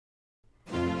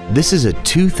This is a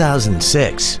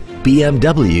 2006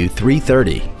 BMW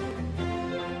 330.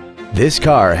 This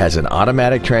car has an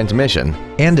automatic transmission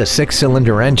and a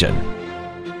 6-cylinder engine.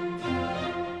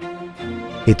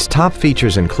 Its top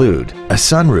features include a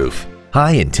sunroof,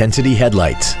 high-intensity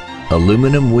headlights,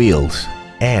 aluminum wheels,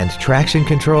 and traction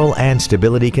control and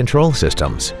stability control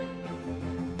systems.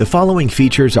 The following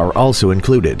features are also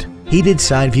included: heated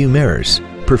side view mirrors,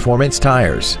 performance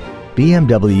tires,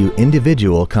 BMW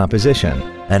individual composition,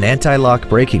 an anti-lock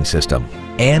braking system,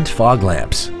 and fog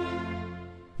lamps.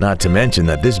 Not to mention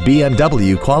that this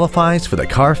BMW qualifies for the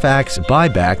Carfax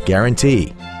buyback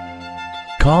guarantee.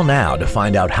 Call now to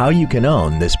find out how you can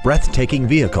own this breathtaking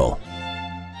vehicle.